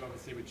to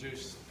obviously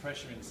reduce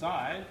pressure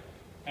inside,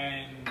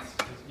 and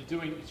you're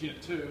doing it's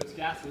unit 2, it's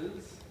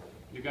gases,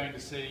 you're going to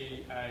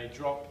see a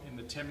drop in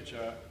the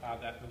temperature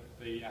that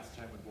the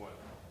acetone would boil.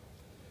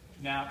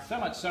 Now, so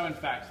much so in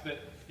fact that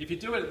if you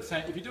do it at the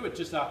same, if you do it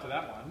just after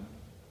that one,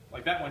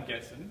 like that one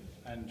gets in,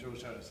 and Drew will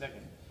show it in a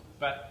second,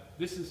 but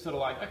this is sort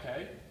of like,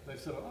 okay, they're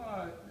sort of,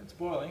 oh, it's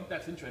boiling,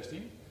 that's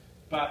interesting,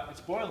 but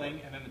it's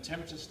boiling and then the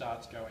temperature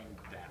starts going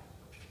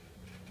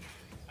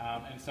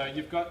down. And so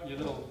you've got your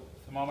little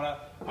thermometer.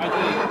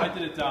 I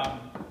did it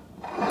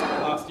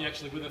last year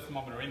actually with a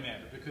thermometer in there,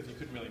 but because you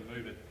couldn't really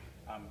move it,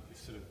 it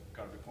sort of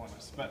got a bit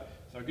pointless. But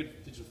so a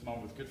good digital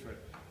thermometer was good for it.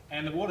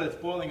 And the water is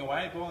boiling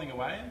away,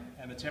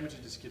 and the temperature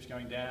just keeps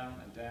going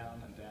down and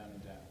down and down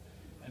and down.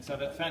 And so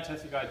that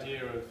fantastic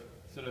idea of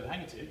sort of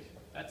hang a tick,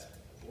 that's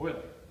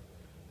boiling.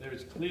 There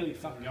is clearly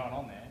something going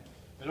on there,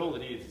 but all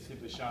it is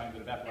simply showing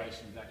that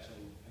evaporation is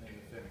actually an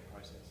endothermic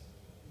process.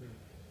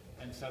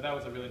 And so that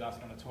was a really nice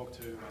one to talk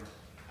to.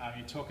 And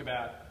you talk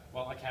about,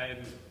 well, okay,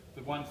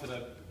 the ones that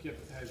have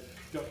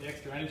got the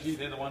extra energy,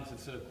 they're the ones that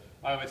sort of,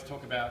 I always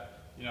talk about,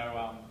 you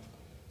know,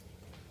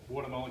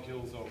 water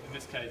molecules, or in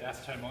this case,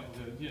 acetone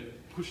molecules, you know,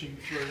 pushing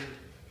through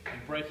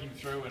and breaking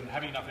through and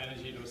having enough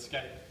energy to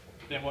escape.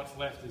 But then what's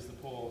left is the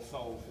poor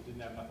souls that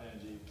didn't have enough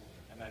energy,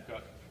 and they've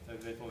got, so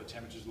therefore the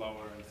temperature's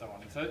lower and so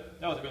on. And so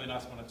that was a really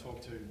nice one to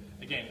talk to.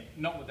 Again,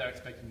 not what they're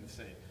expecting to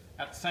see.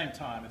 At the same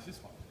time as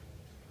this one.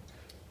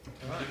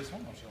 Can I do this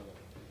one? I'll show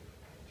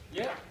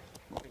you. Yeah.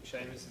 I think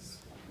Seamus is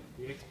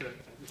the expert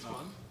at this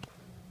one.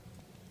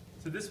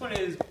 So this one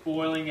is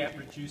boiling at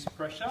reduced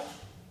pressure.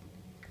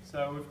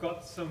 So we've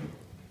got some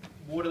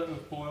water that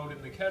we've boiled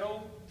in the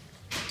kettle.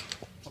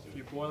 Pop a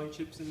few boiling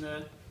chips in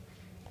there.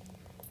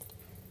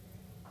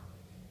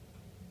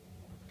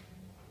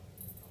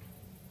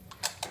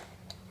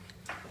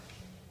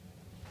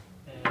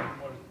 And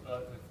what is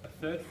a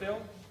third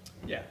fill?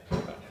 Yeah.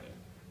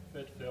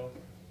 Third fill.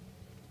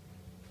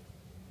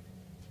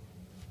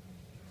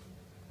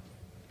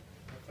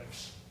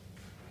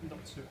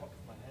 Not too hot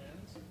for my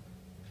hands.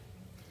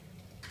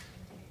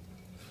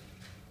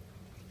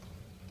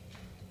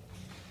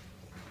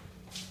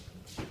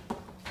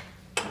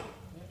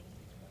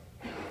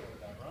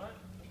 Right.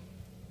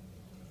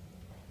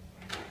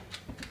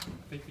 I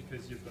think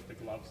because you've got the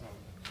gloves on,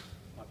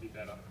 might be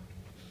better.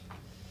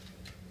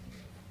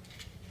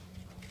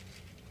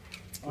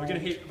 We're gonna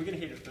heat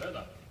it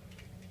further.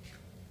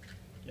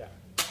 Yeah.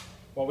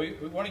 Well, we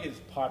want to get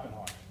this piping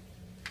hot.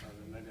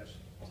 Maybe I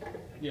should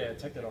Yeah,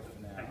 take that off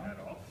for now. take that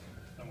off.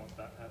 Don't want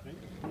that happening.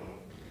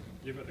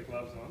 You've got the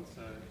gloves on,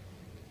 so.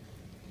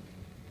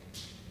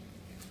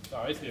 So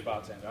I used to be a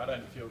bartender. I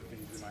don't feel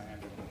things with my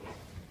hand.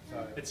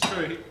 So It's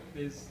true.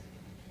 There's.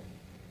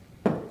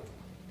 Do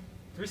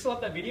we still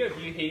have that video of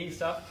you heating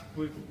stuff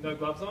with no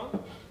gloves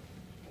on?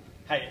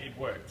 hey, it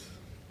worked.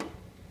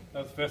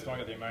 That was the first time I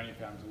got the ammonia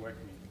fountain to work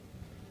for me.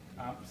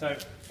 So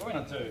what we're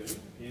going to do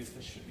is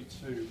there should be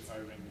 2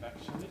 O-rings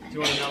actually. Do you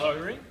want another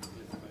O-ring?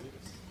 Yes, please.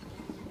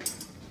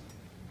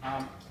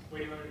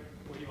 Where do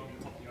you want me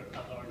to pop the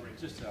other O-ring?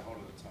 Just to hold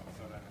at the top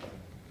so I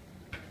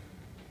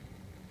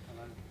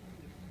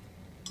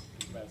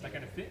don't Is that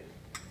going to fit?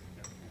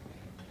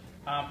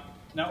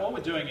 now all we're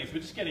doing is we're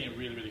just getting it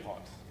really, really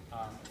hot.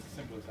 It's as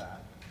simple as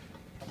that.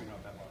 Probably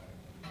not that low.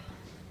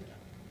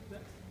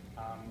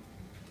 Yeah.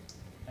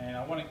 And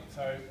I want to,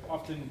 so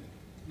often,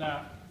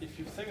 now if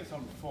you've seen this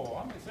on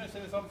before, has anyone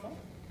seen this on before?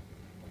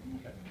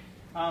 Okay.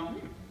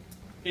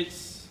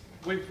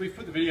 We've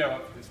put the video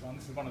up for this one.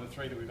 This is one of the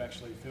 3 that we've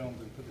actually filmed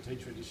and put the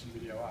teacher edition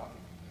video up.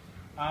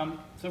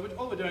 So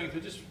all we're doing is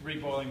we're just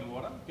reboiling the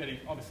water,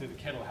 obviously the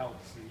kettle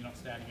helps so you're not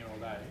standing here all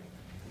day.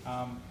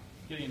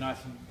 Getting it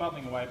nice and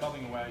bubbling away,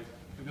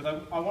 because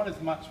I want as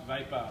much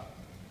vapour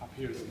up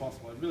here as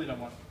possible. I really don't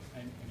want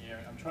any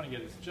air. I'm trying to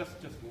get just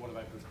water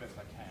vapour as best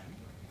I can.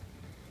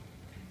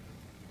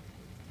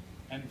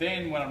 And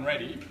then when I'm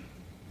ready,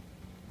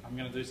 I'm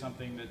going to do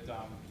something that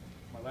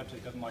my lab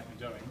tech doesn't like me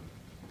doing,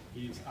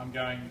 is I'm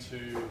going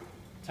to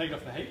take it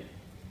off the heat.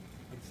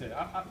 Like I said,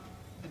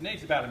 it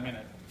needs about a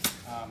minute.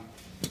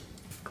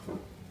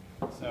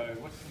 So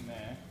what's in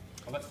there?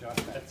 Oh, that's the ice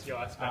pack. That's your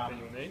ice pack that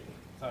you'll need.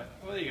 So,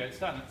 well, there you go. It's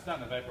starting to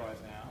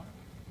vaporise now.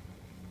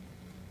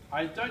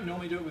 I don't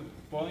normally do it with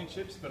boiling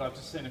chips, but I've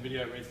just seen a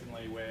video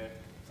recently where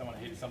someone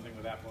heated something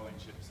without boiling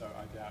chips, so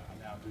I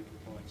now do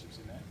put boiling chips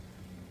in there.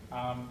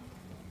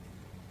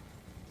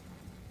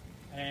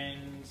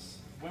 And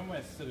when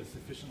we're sort of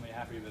sufficiently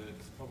happy that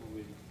it's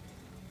probably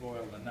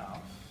boiled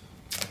enough,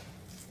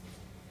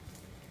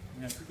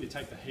 I'm going to quickly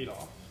take the heat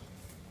off.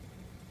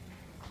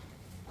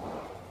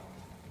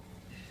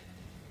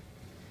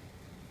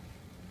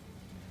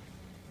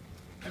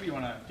 Maybe you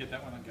want to get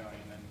that one going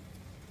and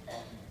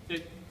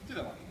then do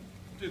that one.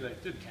 Do the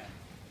can.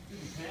 You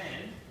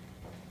can.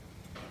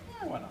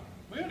 Yeah, why not?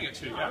 We only got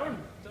 2 No, going. I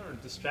don't want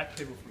to distract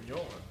people from your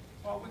one.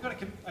 Well, we've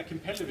got a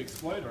competitive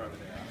exploder over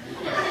there.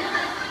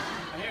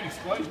 I hear an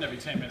explosion every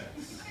 10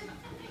 minutes.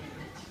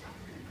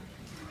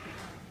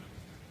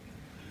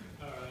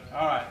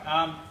 All right.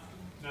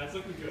 No, it's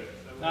looking good.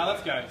 Now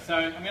let's go. So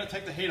I'm going to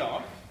take the heat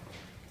off,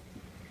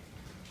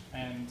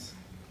 and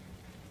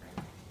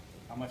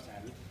I'm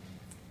left-handed.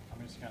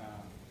 I'm just going to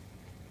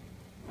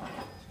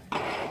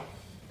take it off.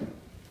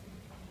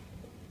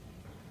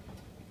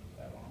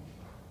 That one.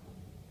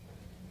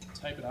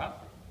 Tape it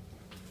up.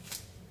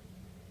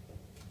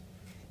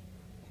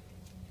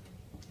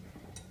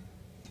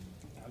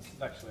 Now this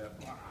is actually a...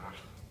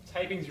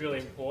 Taping's really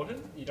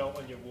important. You don't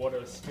want your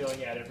water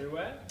spilling out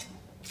everywhere.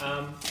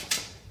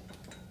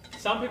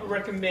 Some people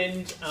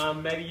recommend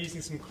maybe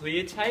using some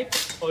clear tape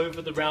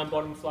over the round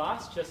bottom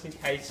flask just in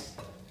case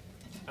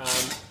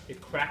it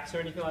cracks or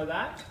anything like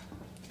that.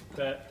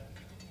 But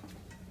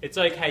it's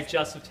okay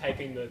just for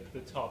taping the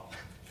top.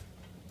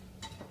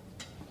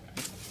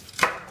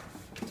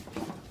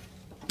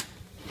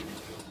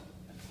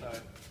 So,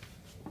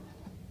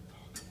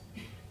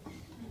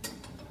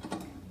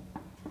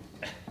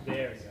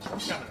 there we go.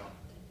 It's coming on.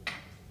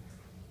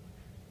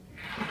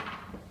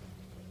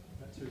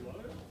 Not too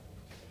low.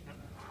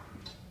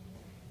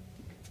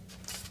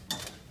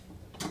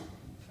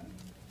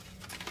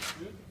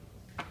 good.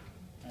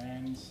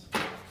 And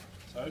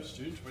so,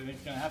 students, what do you think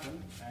is going to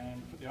happen?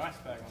 And put the ice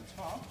bag on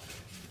top.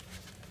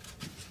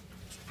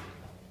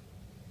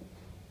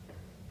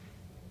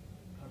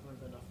 I've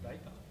got enough vapor.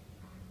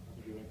 I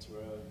think you went too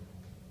early.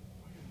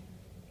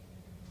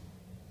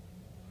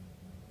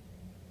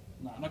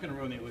 No, I'm not going to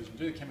ruin the illusion.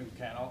 Do the chemical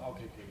can. I'll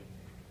keep heating.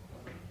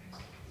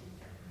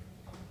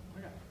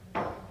 Okay.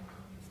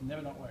 It's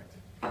never not worked.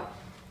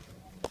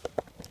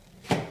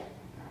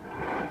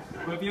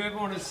 Well, if you ever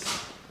want to...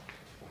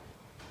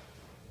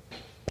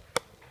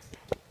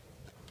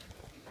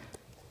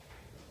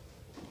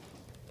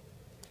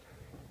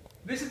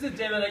 This is the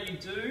demo that you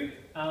do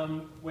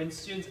when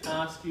students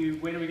ask you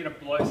when are we going to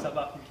blow stuff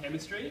up in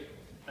chemistry.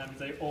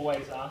 They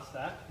always ask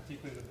that,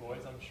 particularly the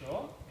boys, I'm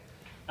sure.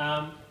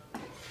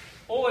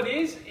 All it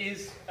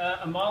is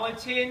a Milo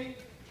tin,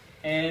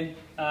 and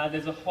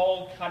there's a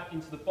hole cut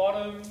into the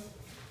bottom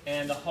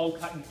and a hole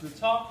cut into the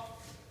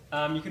top.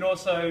 You can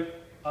also,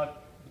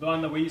 the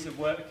one that we use at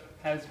work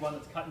has one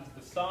that's cut into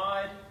the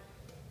side.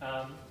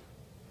 You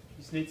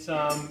just need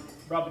some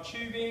rubber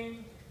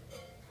tubing.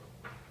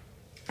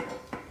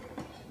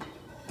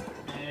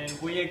 And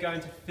we are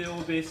going to fill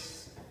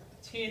this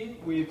tin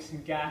with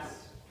some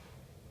gas,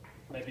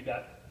 maybe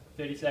about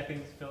 30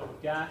 seconds, fill it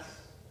with gas.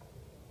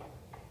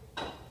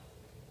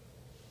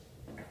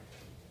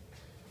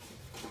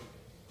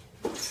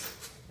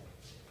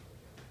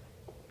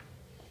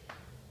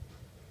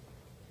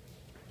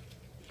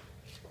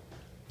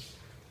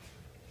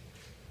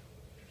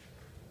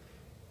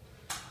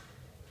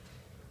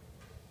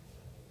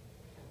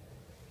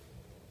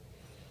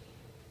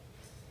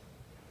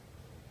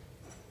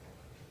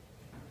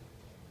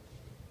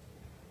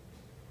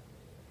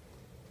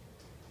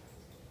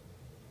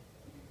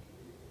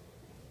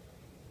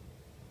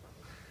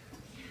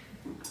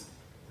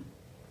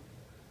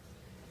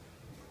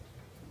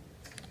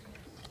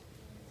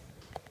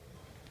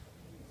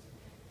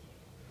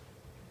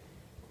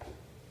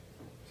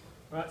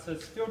 Right, so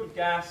it's filled with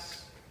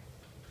gas.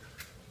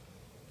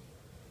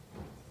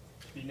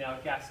 Be now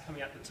gas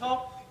coming out the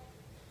top.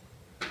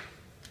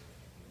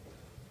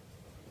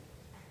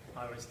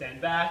 I will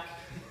stand back.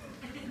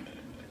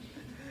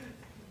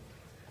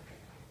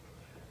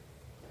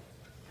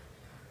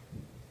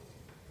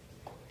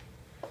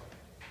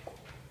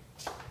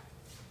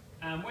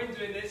 When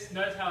doing this,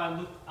 notice how I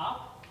looked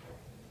up.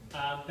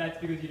 That's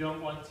because you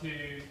don't want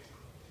to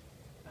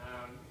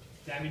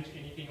damage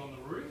anything on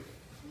the roof.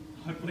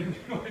 Hopefully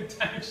we won't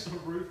damage the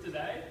roof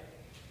today.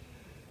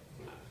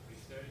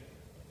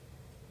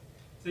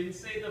 So you can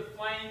see the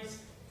flames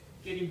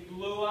getting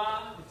bluer,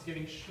 it's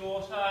getting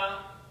shorter.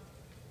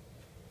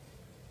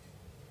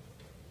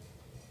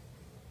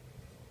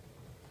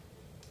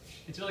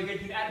 It's really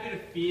good. You can add a bit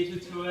of theatre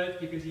to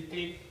it because you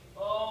think,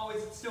 oh,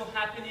 is it still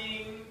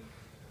happening?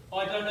 Oh,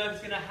 I don't know if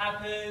it's going to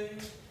happen.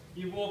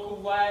 You walk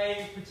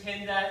away,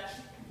 pretend that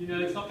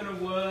it's not going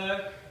to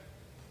work.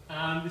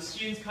 The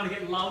students kind of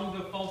get lulled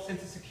with a false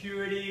sense of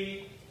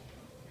security,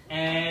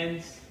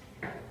 and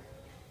I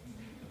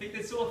think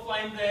there's still a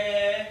flame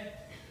there.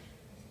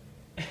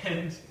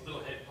 And A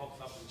little head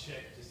pops up and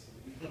check. Just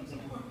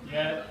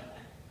yeah.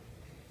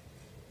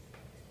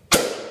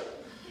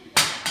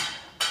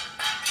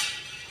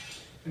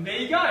 And there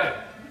you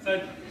go.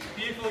 So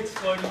beautiful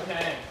exploding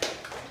can.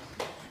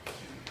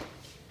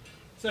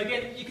 So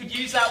again, you could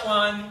use that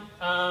one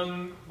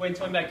when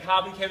talking about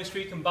carbon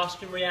chemistry,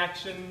 combustion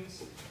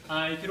reactions.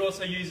 You could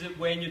also use it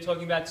when you're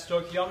talking about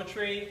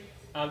stoichiometry,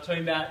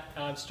 talking about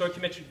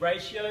stoichiometric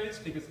ratios,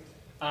 because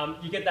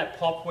you get that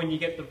pop when you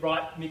get the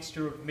right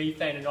mixture of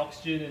methane and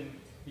oxygen, and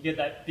you get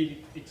that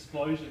big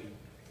explosion.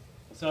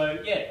 So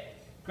yeah,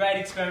 great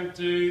experiment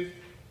to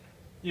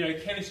do.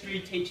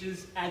 Chemistry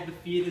teachers add the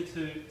theatre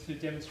to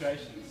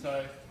demonstrations.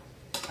 So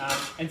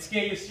and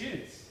scare your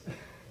students.